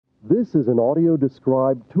This is an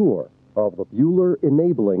audio-described tour of the Buehler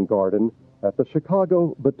Enabling Garden at the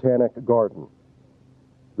Chicago Botanic Garden.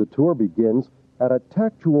 The tour begins at a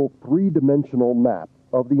tactual three-dimensional map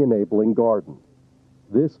of the Enabling Garden.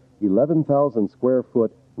 This 11,000 square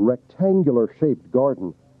foot rectangular-shaped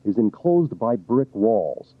garden is enclosed by brick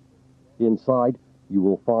walls. Inside, you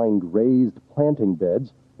will find raised planting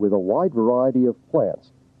beds with a wide variety of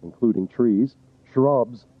plants, including trees,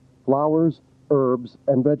 shrubs, flowers, herbs,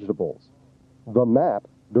 and vegetables. The map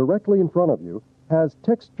directly in front of you has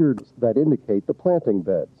textures that indicate the planting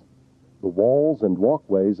beds. The walls and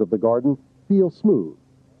walkways of the garden feel smooth.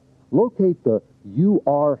 Locate the "You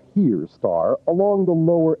Are Here" star along the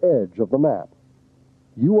lower edge of the map.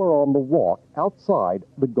 You are on the walk outside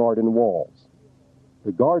the garden walls.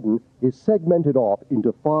 The garden is segmented off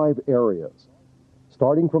into 5 areas.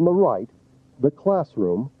 Starting from the right, the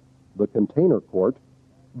classroom, the container court,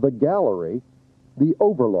 the gallery, the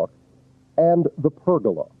overlook, and the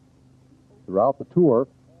pergola. Throughout the tour,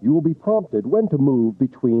 you will be prompted when to move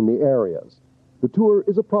between the areas. The tour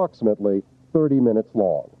is approximately 30 minutes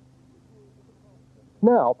long.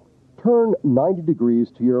 Now, turn 90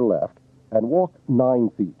 degrees to your left and walk 9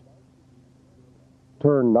 feet.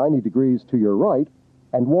 Turn 90 degrees to your right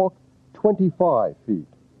and walk 25 feet.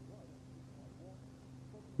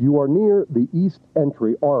 You are near the East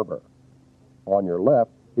Entry Arbor. On your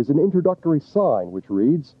left is an introductory sign which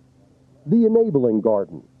reads, "The Enabling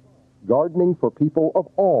Garden, gardening for people of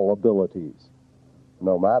all abilities."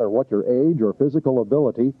 No matter what your age or physical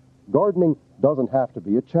ability, gardening doesn't have to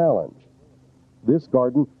be a challenge. This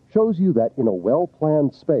garden shows you that in a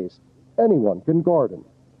well-planned space, anyone can garden.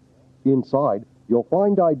 Inside, you'll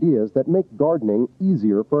find ideas that make gardening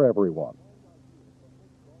easier for everyone.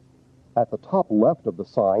 At the top left of the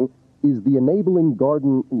sign is the Enabling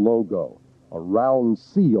Garden logo, a round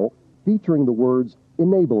seal featuring the words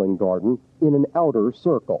Enabling Garden in an outer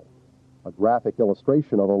circle. A graphic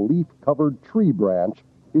illustration of a leaf-covered tree branch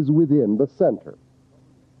is within the center.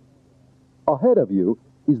 Ahead of you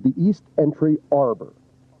is the East Entry Arbor,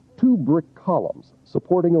 2 brick columns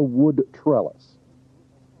supporting a wood trellis.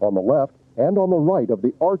 On the left and on the right of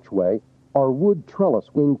the archway are wood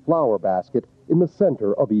trellis wing flower basket in the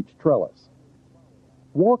center of each trellis.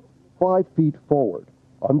 Walk 5 feet forward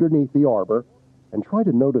underneath the arbor and try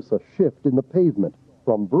to notice a shift in the pavement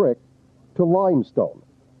from brick to limestone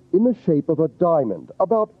in the shape of a diamond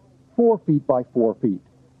about 4 feet by 4 feet.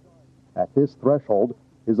 At this threshold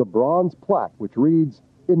is a bronze plaque which reads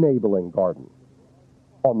Enabling Garden.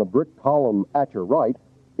 On the brick column at your right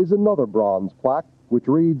is another bronze plaque which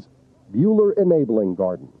reads Buehler Enabling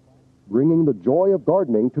Garden, bringing the joy of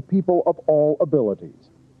gardening to people of all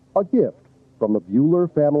abilities. A gift from the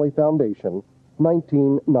Buehler Family Foundation,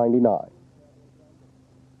 1999.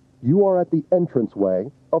 You are at the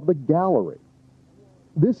entranceway of the gallery.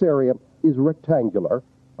 This area is rectangular,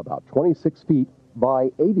 about 26 feet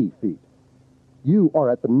by 80 feet. You are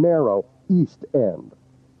at the narrow east end.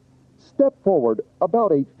 Step forward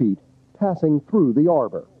about 8 feet, passing through the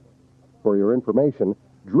arbor. For your information,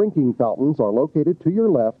 drinking fountains are located to your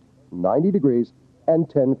left, 90 degrees, and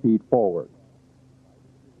 10 feet forward.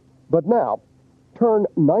 But now, turn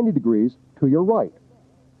 90 degrees to your right.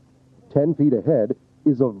 10 feet ahead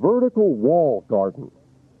is a vertical wall garden.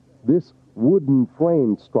 This wooden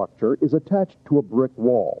frame structure is attached to a brick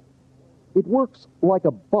wall. It works like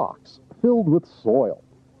a box filled with soil.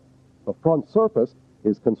 The front surface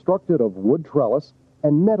is constructed of wood trellis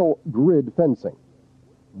and metal grid fencing.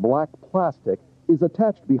 Black plastic is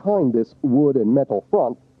attached behind this wood and metal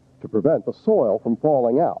front to prevent the soil from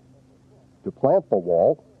falling out. To plant the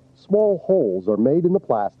wall, small holes are made in the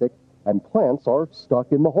plastic and plants are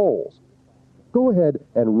stuck in the holes. Go ahead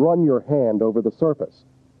and run your hand over the surface.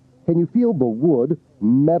 Can you feel the wood,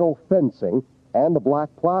 metal fencing, and the black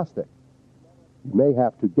plastic? You may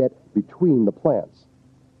have to get between the plants.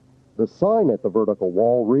 The sign at the vertical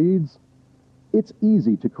wall reads, "It's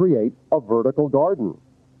easy to create a vertical garden.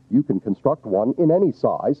 You can construct one in any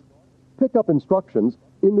size. Pick up instructions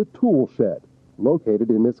in the tool shed located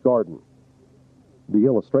in this garden." The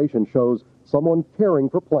illustration shows someone caring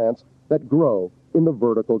for plants that grow in the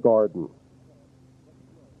vertical garden.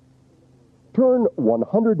 Turn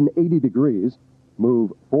 180 degrees,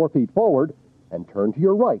 move 4 feet forward, and turn to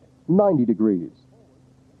your right 90 degrees.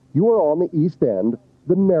 You are on the east end,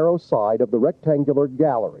 the narrow side of the rectangular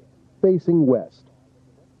gallery, facing west.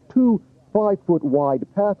 2 5-foot wide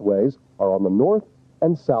pathways are on the north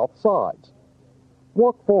and south sides.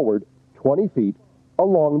 Walk forward 20 feet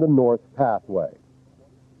along the north pathway.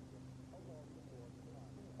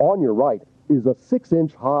 On your right is a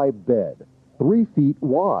 6-inch high bed, 3 feet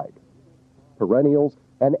wide. Perennials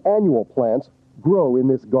and annual plants grow in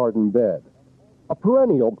this garden bed. A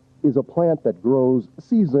perennial is a plant that grows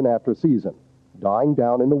season after season, dying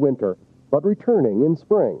down in the winter, but returning in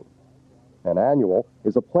spring. An annual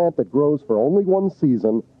is a plant that grows for only one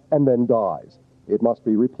season and then dies. It must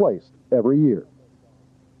be replaced every year.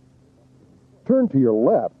 Turn to your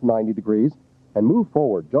left 90 degrees and move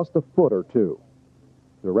forward just a foot or two.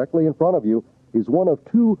 Directly in front of you is one of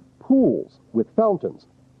two pools with fountains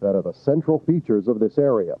that are the central features of this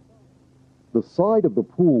area. The side of the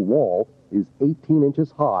pool wall is 18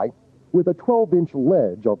 inches high with a 12-inch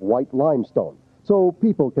ledge of white limestone, so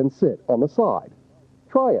people can sit on the side.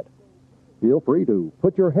 Try it. Feel free to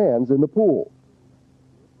put your hands in the pool.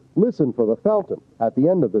 Listen for the fountain at the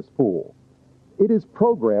end of this pool. It is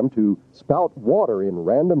programmed to spout water in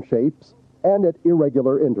random shapes and at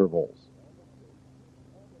irregular intervals.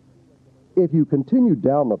 If you continue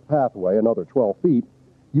down the pathway another 12 feet,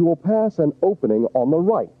 you will pass an opening on the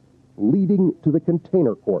right, leading to the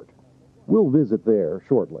container court. We'll visit there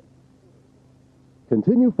shortly.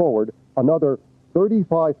 Continue forward another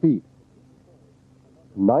 35 feet.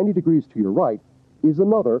 90 degrees to your right is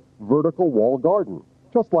another vertical wall garden,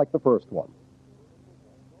 just like the first one.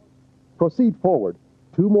 Proceed forward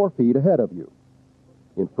 2 more feet ahead of you.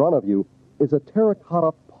 In front of you is a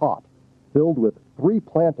terracotta pot filled with 3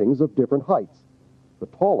 plantings of different heights. The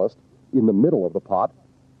tallest, in the middle of the pot,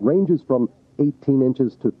 ranges from 18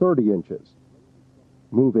 inches to 30 inches.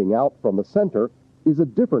 Moving out from the center is a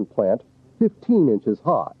different plant 15 inches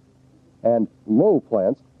high, and low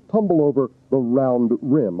plants tumble over the round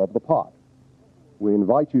rim of the pot. We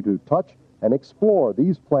invite you to touch and explore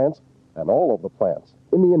these plants and all of the plants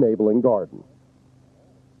in the enabling garden.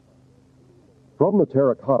 From the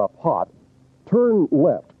terracotta pot, turn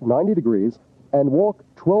left 90 degrees and walk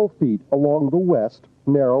 12 feet along the west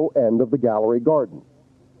narrow end of the gallery garden.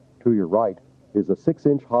 To your right is a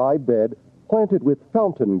 6-inch high bed planted with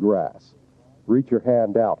fountain grass. Reach your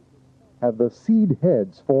hand out. Have the seed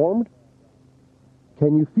heads formed?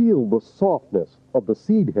 Can you feel the softness of the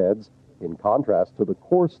seed heads in contrast to the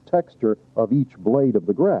coarse texture of each blade of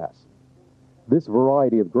the grass? This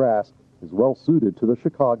variety of grass is well suited to the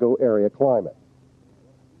Chicago area climate.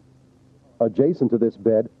 Adjacent to this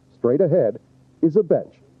bed, straight ahead, is a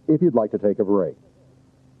bench if you'd like to take a break.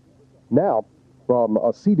 Now, from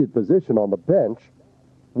a seated position on the bench,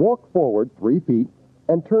 walk forward 3 feet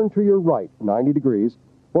and turn to your right 90 degrees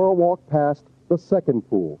for a walk past the second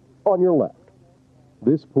pool on your left.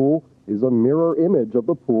 This pool is a mirror image of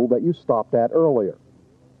the pool that you stopped at earlier.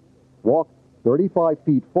 Walk 35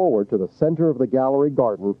 feet forward to the center of the gallery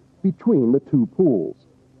garden between the 2 pools.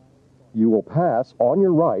 You will pass on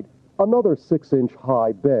your right another 6-inch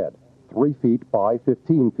high bed, 3 feet by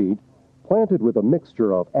 15 feet, planted with a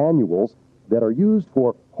mixture of annuals that are used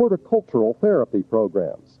for horticultural therapy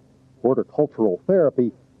programs. Horticultural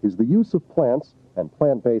therapy is the use of plants and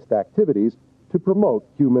plant-based activities to promote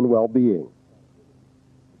human well-being.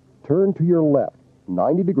 Turn to your left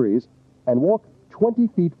 90 degrees and walk 20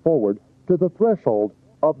 feet forward to the threshold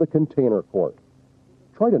of the container court.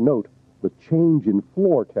 Try to note the change in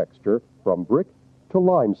floor texture from brick to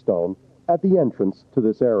limestone at the entrance to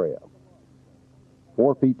this area.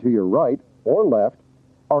 4 feet to your right or left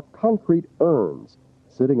are concrete urns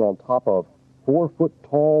sitting on top of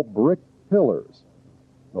 4-foot-tall brick pillars.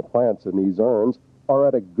 The plants in these urns are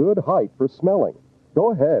at a good height for smelling.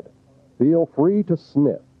 Go ahead. Feel free to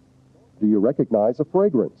sniff. Do you recognize a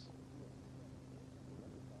fragrance?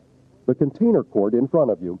 The container court in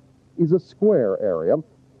front of you is a square area,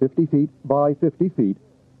 50 feet by 50 feet,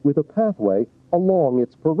 with a pathway along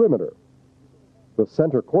its perimeter. The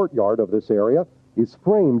center courtyard of this area is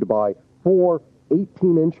framed by 4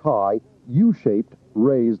 18-inch high U-shaped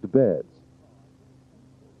raised beds.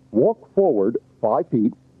 Walk forward 5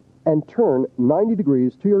 feet and turn 90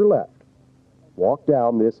 degrees to your left. Walk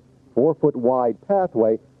down this 4-foot wide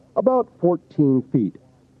pathway about 14 feet,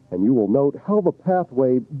 and you will note how the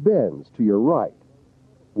pathway bends to your right.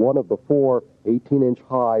 One of the 4 18-inch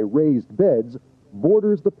high raised beds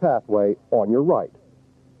borders the pathway on your right.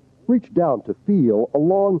 Reach down to feel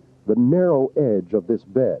along the narrow edge of this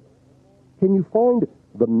bed. Can you find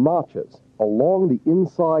the notches along the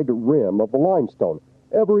inside rim of the limestone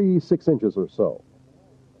every 6 inches or so?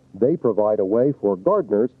 They provide a way for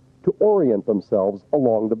gardeners to orient themselves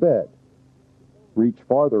along the bed. Reach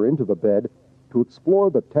farther into the bed to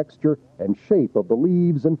explore the texture and shape of the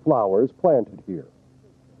leaves and flowers planted here.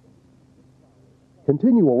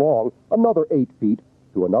 Continue along another 8 feet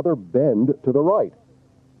to another bend to the right.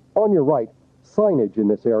 On your right, signage in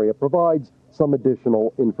this area provides some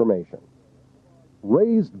additional information.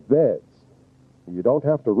 Raised beds. You don't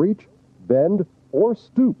have to reach, bend, or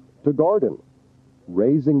stoop to garden.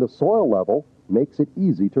 Raising the soil level makes it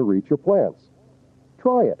easy to reach your plants.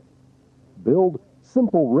 Try it. Build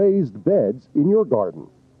simple raised beds in your garden.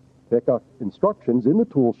 Pick up instructions in the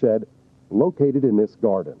tool shed located in this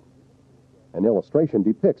garden. An illustration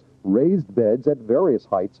depicts raised beds at various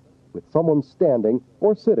heights with someone standing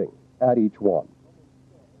or sitting at each one.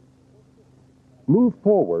 Move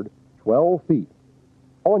forward 12 feet.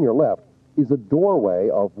 On your left is a doorway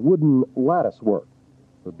of wooden lattice work.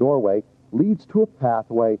 The doorway leads to a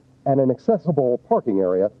pathway and an accessible parking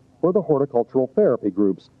area for the horticultural therapy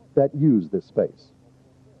groups that use this space.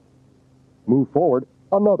 Move forward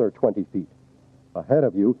another 20 feet. Ahead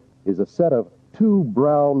of you is a set of 2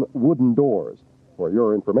 brown wooden doors. For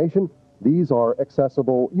your information, these are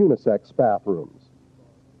accessible unisex bathrooms.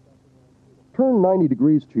 Turn 90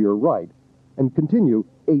 degrees to your right and continue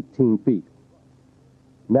 18 feet.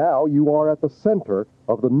 Now you are at the center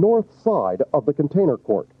of the north side of the container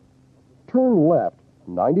court. Turn left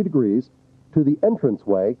 90 degrees to the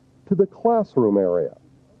entranceway to the classroom area.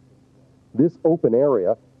 This open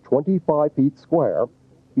area, 25 feet square,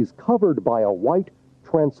 is covered by a white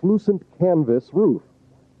translucent canvas roof.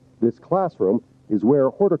 This classroom is where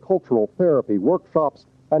horticultural therapy workshops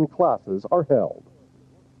and classes are held.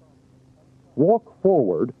 Walk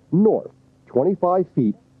forward north 25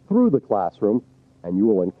 feet through the classroom and you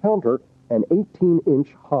will encounter an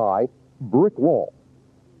 18-inch high brick wall.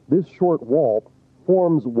 This short wall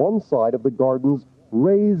forms one side of the garden's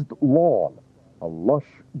raised lawn, a lush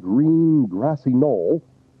green grassy knoll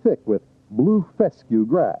thick with blue fescue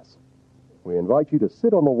grass. We invite you to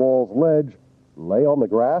sit on the wall's ledge, lay on the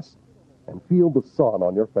grass, and feel the sun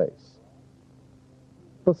on your face.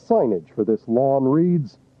 The signage for this lawn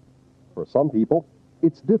reads, "For some people,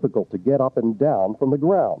 it's difficult to get up and down from the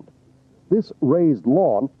ground. This raised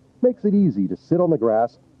lawn makes it easy to sit on the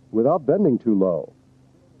grass without bending too low.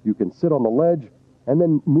 You can sit on the ledge and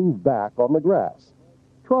then move back on the grass.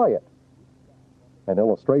 Try it." An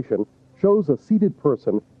illustration shows a seated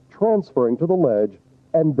person transferring to the ledge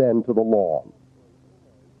and then to the lawn.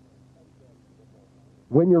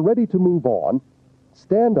 When you're ready to move on,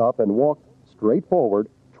 stand up and walk straight forward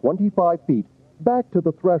 25 feet back to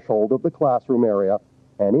the threshold of the classroom area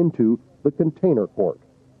and into the container court.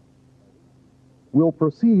 We'll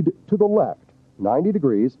proceed to the left 90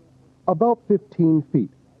 degrees, about 15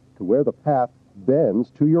 feet, to where the path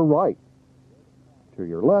bends to your right. To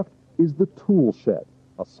your left is the tool shed,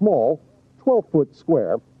 a small 12-foot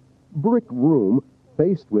square brick room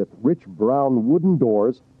faced with rich brown wooden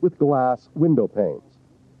doors with glass window panes.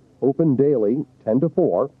 Open daily 10 to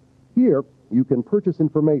 4. Here you can purchase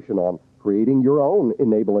information on creating your own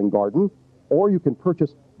enabling garden, or you can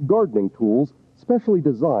purchase gardening tools specially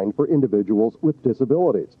designed for individuals with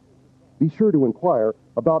disabilities. Be sure to inquire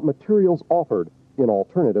about materials offered in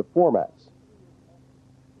alternative formats.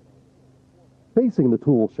 Facing the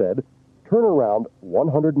tool shed, turn around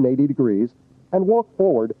 180 degrees and walk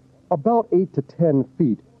forward about 8 to 10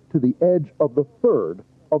 feet to the edge of the third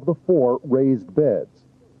of the 4 raised beds.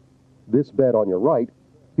 This bed on your right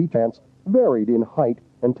features varied in height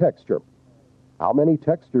and texture. How many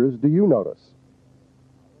textures do you notice?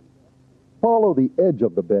 Follow the edge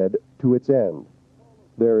of the bed to its end.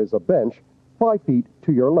 There is a bench 5 feet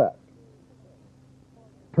to your left.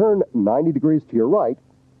 Turn 90 degrees to your right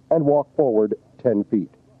and walk forward 10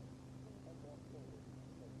 feet.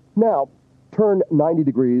 Now, turn 90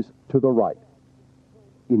 degrees to the right.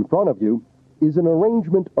 In front of you is an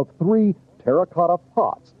arrangement of 3 terracotta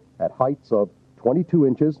pots at heights of 22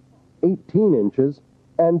 inches, 18 inches,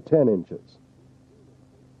 and 10 inches.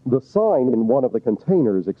 The sign in one of the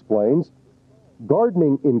containers explains,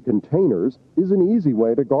 "Gardening in containers is an easy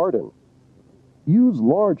way to garden. Use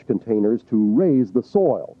large containers to raise the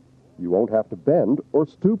soil. You won't have to bend or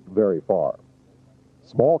stoop very far.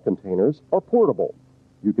 Small containers are portable.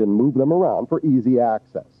 You can move them around for easy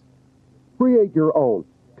access. Create your own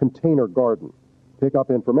container garden. Pick up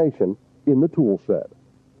information in the tool shed."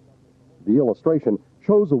 The illustration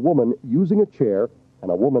shows a woman using a chair and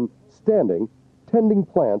a woman standing, tending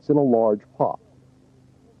plants in a large pot.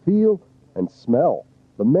 Feel and smell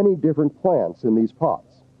the many different plants in these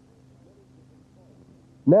pots.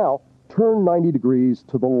 Now, turn 90 degrees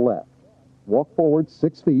to the left. Walk forward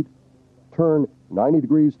 6 feet, turn 90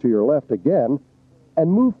 degrees to your left again,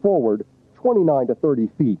 and move forward 29 to 30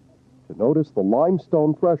 feet to notice the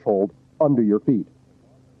limestone threshold under your feet.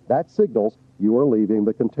 That signals you are leaving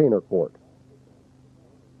the container court.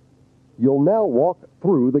 You'll now walk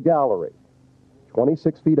through the gallery.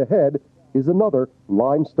 26 feet ahead is another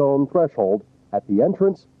limestone threshold at the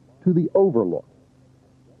entrance to the overlook.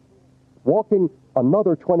 Walking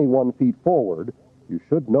another 21 feet forward, you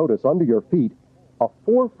should notice under your feet a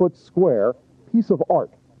 4-foot square piece of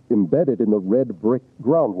art embedded in the red brick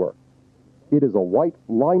groundwork. It is a white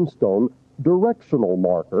limestone directional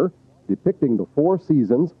marker depicting the 4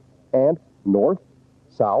 seasons and north,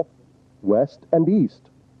 south, west, and east.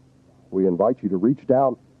 We invite you to reach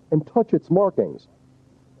down and touch its markings.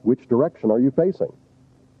 Which direction are you facing?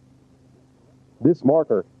 This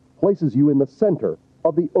marker places you in the center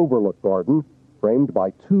of the overlook garden, framed by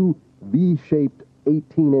 2 V-shaped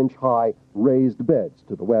 18-inch high raised beds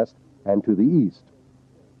to the west and to the east.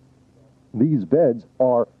 These beds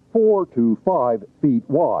are 4 to 5 feet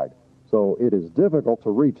wide, so it is difficult to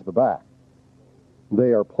reach the back.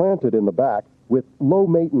 They are planted in the back with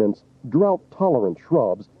low-maintenance, drought-tolerant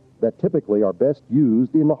shrubs that typically are best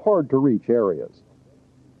used in the hard-to-reach areas.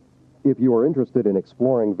 If you are interested in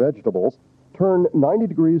exploring vegetables, turn 90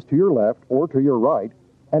 degrees to your left or to your right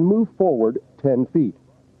and move forward 10 feet.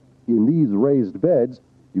 In these raised beds,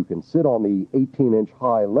 you can sit on the 18-inch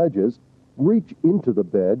high ledges, reach into the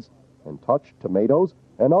beds, and touch tomatoes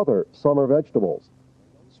and other summer vegetables.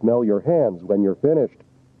 Smell your hands when you're finished.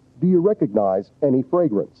 Do you recognize any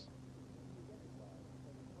fragrance?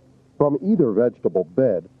 From either vegetable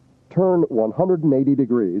bed, turn 180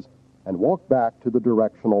 degrees and walk back to the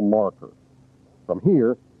directional marker. From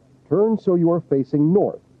here, turn so you are facing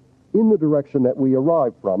north, in the direction that we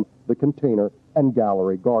arrived from, the container and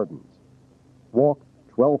gallery gardens. Walk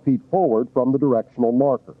 12 feet forward from the directional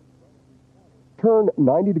marker. Turn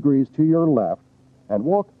 90 degrees to your left and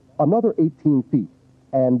walk another 18 feet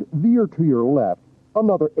and veer to your left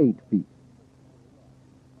another 8 feet.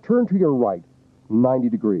 Turn to your right 90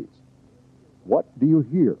 degrees. What do you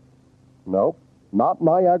hear? No, not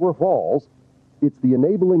Niagara Falls. It's the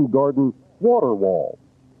enabling garden water wall.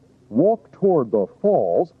 Walk toward the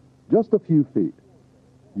falls just a few feet.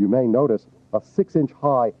 You may notice a 6-inch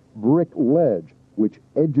high brick ledge which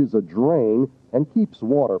edges a drain and keeps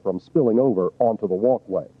water from spilling over onto the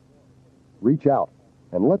walkway. Reach out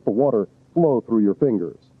and let the water flow through your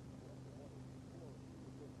fingers.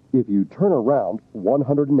 If you turn around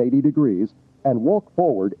 180 degrees and walk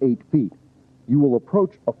forward 8 feet, you will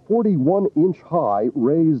approach a 41-inch high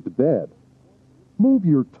raised bed. Move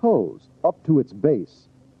your toes up to its base.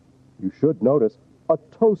 You should notice a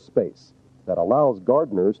toe space that allows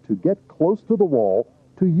gardeners to get close to the wall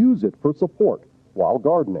to use it for support while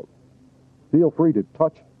gardening. Feel free to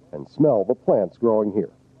touch and smell the plants growing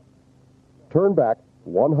here. Turn back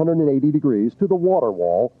 180 degrees to the water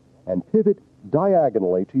wall and pivot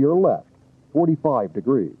diagonally to your left, 45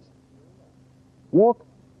 degrees. Walk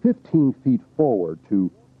 15 feet forward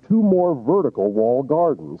to 2 more vertical wall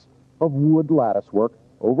gardens of wood latticework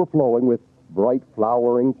overflowing with bright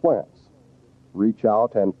flowering plants. Reach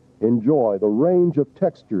out and enjoy the range of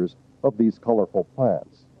textures of these colorful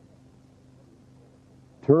plants.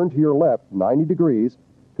 Turn to your left 90 degrees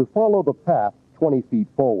to follow the path 20 feet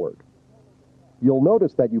forward. You'll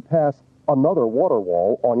notice that you pass another water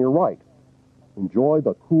wall on your right. Enjoy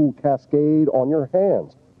the cool cascade on your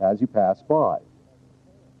hands as you pass by.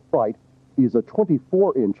 Right is a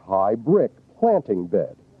 24-inch high brick planting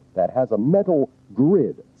bed that has a metal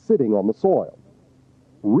grid sitting on the soil.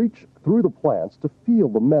 Reach through the plants to feel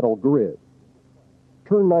the metal grid.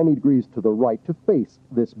 Turn 90 degrees to the right to face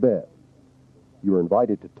this bed. You are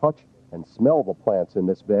invited to touch and smell the plants in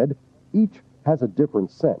this bed. Each has a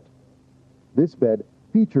different scent. This bed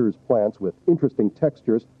features plants with interesting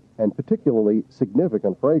textures and particularly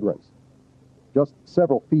significant fragrance. Just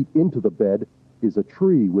several feet into the bed is a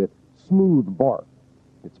tree with smooth bark.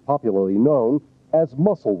 It's popularly known as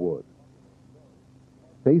musselwood.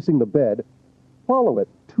 Facing the bed, follow it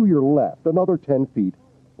to your left another 10 feet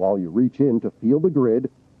while you reach in to feel the grid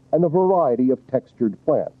and the variety of textured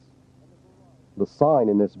plants. The sign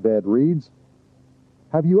in this bed reads,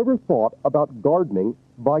 "Have you ever thought about gardening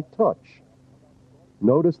by touch?"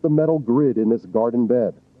 Notice the metal grid in this garden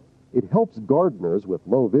bed. It helps gardeners with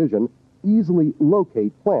low vision easily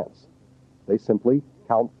locate plants. They simply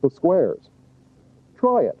count the squares.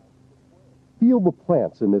 Try it. Feel the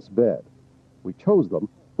plants in this bed. We chose them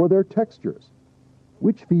for their textures.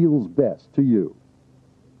 Which feels best to you?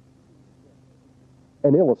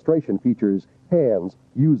 An illustration features hands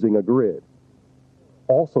using a grid.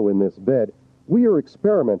 Also in this bed, we are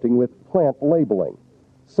experimenting with plant labeling.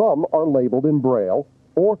 Some are labeled in Braille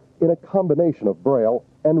or in a combination of Braille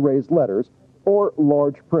and raised letters or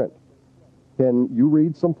large print. Can you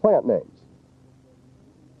read some plant names?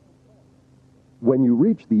 When you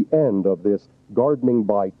reach the end of this gardening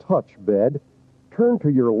by touch bed, turn to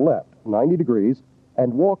your left 90 degrees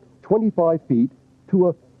and walk 25 feet to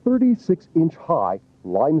a 36-inch high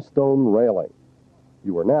limestone railing.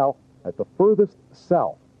 You are now at the furthest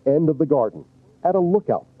south end of the garden, at a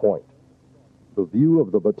lookout point. The view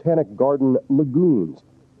of the Botanic Garden lagoons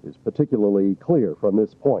is particularly clear from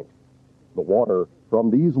this point. The water from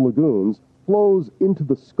these lagoons flows into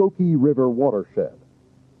the Skokie River watershed.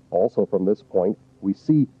 Also from this point, we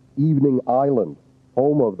see Evening Island,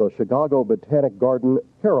 home of the Chicago Botanic Garden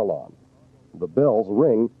Carillon. The bells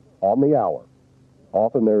ring on the hour.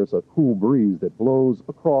 Often there's a cool breeze that blows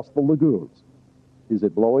across the lagoons. Is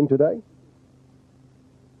it blowing today?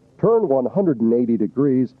 Turn 180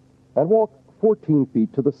 degrees and walk 14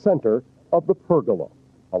 feet to the center of the pergola,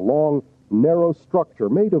 a long, narrow structure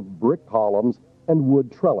made of brick columns and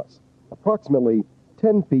wood trellis, approximately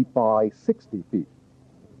 10 feet by 60 feet.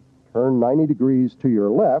 Turn 90 degrees to your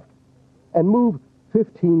left and move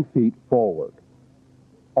 15 feet forward.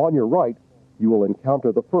 On your right, you will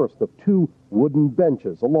encounter the first of two wooden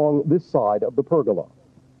benches along this side of the pergola.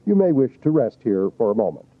 You may wish to rest here for a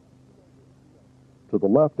moment. To the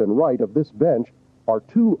left and right of this bench are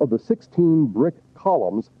two of the 16 brick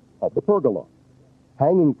columns of the pergola.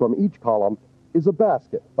 Hanging from each column is a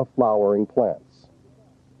basket of flowering plants.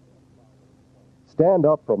 Stand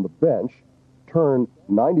up from the bench, turn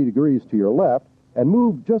 90 degrees to your left, and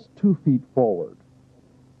move just 2 feet forward.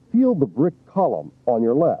 Feel the brick column on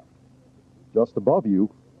your left. Just above you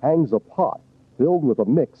hangs a pot filled with a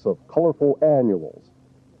mix of colorful annuals.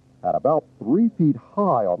 At about 3 feet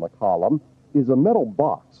high on the column is a metal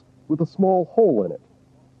box with a small hole in it.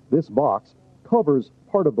 This box covers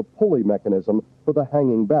part of the pulley mechanism for the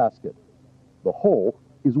hanging basket. The hole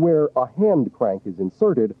is where a hand crank is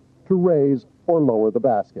inserted to raise or lower the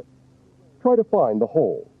basket. Try to find the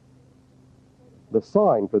hole. The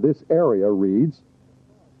sign for this area reads,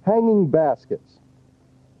 "Hanging baskets."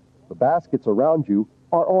 The baskets around you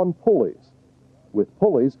are on pulleys. With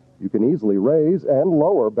pulleys, you can easily raise and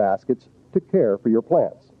lower baskets to care for your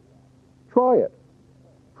plants. Try it.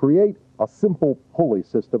 Create a simple pulley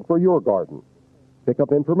system for your garden. Pick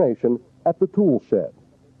up information at the tool shed.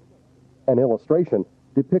 An illustration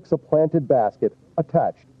depicts a planted basket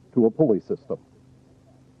attached to a pulley system.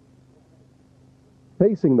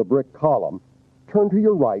 Facing the brick column, turn to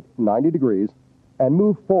your right 90 degrees and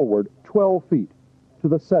move forward 12 feet to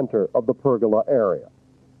the center of the pergola area.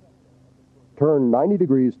 Turn 90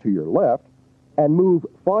 degrees to your left and move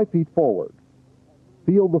 5 feet forward.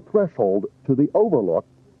 Feel the threshold to the overlook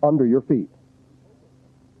under your feet.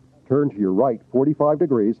 Turn to your right 45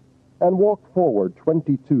 degrees and walk forward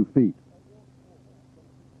 22 feet.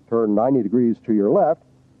 Turn 90 degrees to your left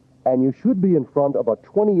and you should be in front of a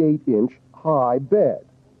 28-inch high bed,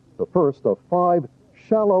 the first of 5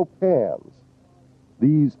 shallow pans.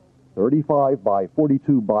 These 35 by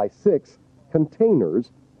 42 by 6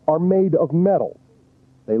 containers are made of metal.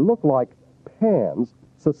 They look like pans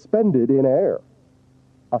suspended in air.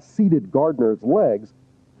 A seated gardener's legs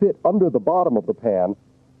fit under the bottom of the pan,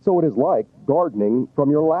 so it is like gardening from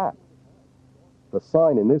your lap. The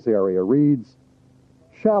sign in this area reads,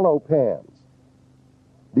 "Shallow pans."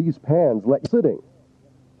 These pans let you sitting.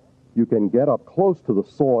 You can get up close to the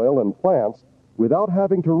soil and plants without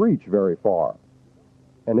having to reach very far.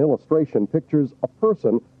 An illustration pictures a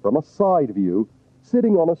person from a side view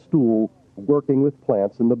sitting on a stool working with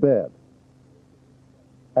plants in the bed.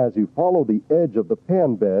 As you follow the edge of the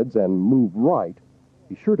pan beds and move right,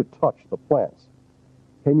 be sure to touch the plants.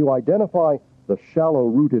 Can you identify the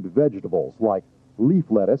shallow-rooted vegetables like leaf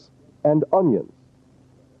lettuce and onions?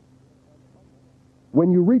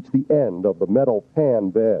 When you reach the end of the metal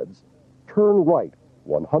pan beds, turn right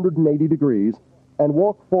 180 degrees and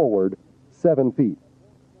walk forward 7 feet.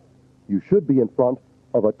 You should be in front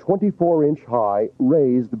of a 24-inch high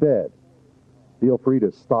raised bed. Feel free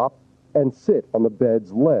to stop and sit on the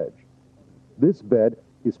bed's ledge. This bed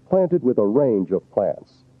is planted with a range of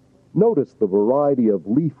plants. Notice the variety of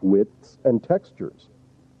leaf widths and textures.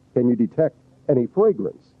 Can you detect any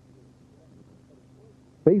fragrance?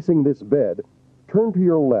 Facing this bed, turn to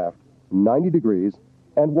your left 90 degrees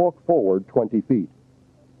and walk forward 20 feet.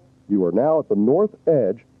 You are now at the north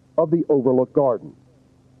edge of the overlook garden.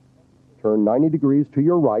 Turn 90 degrees to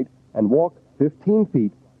your right and walk 15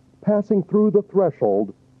 feet, passing through the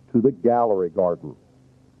threshold to the gallery garden.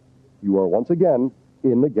 You are once again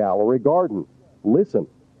in the gallery garden. Listen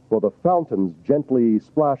for the fountains gently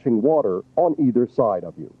splashing water on either side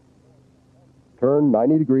of you. Turn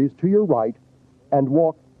 90 degrees to your right and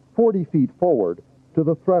walk 40 feet forward to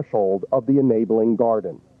the threshold of the enabling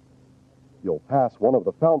garden. You'll pass one of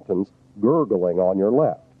the fountains gurgling on your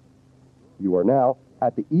left. You are now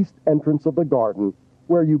at the east entrance of the garden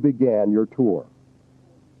where you began your tour.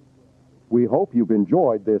 We hope you've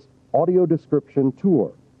enjoyed this audio description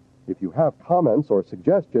tour. If you have comments or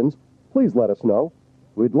suggestions, please let us know.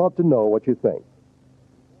 We'd love to know what you think.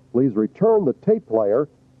 Please return the tape player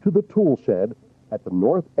to the tool shed at the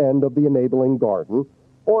north end of the enabling garden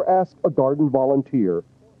or ask a garden volunteer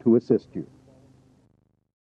to assist you.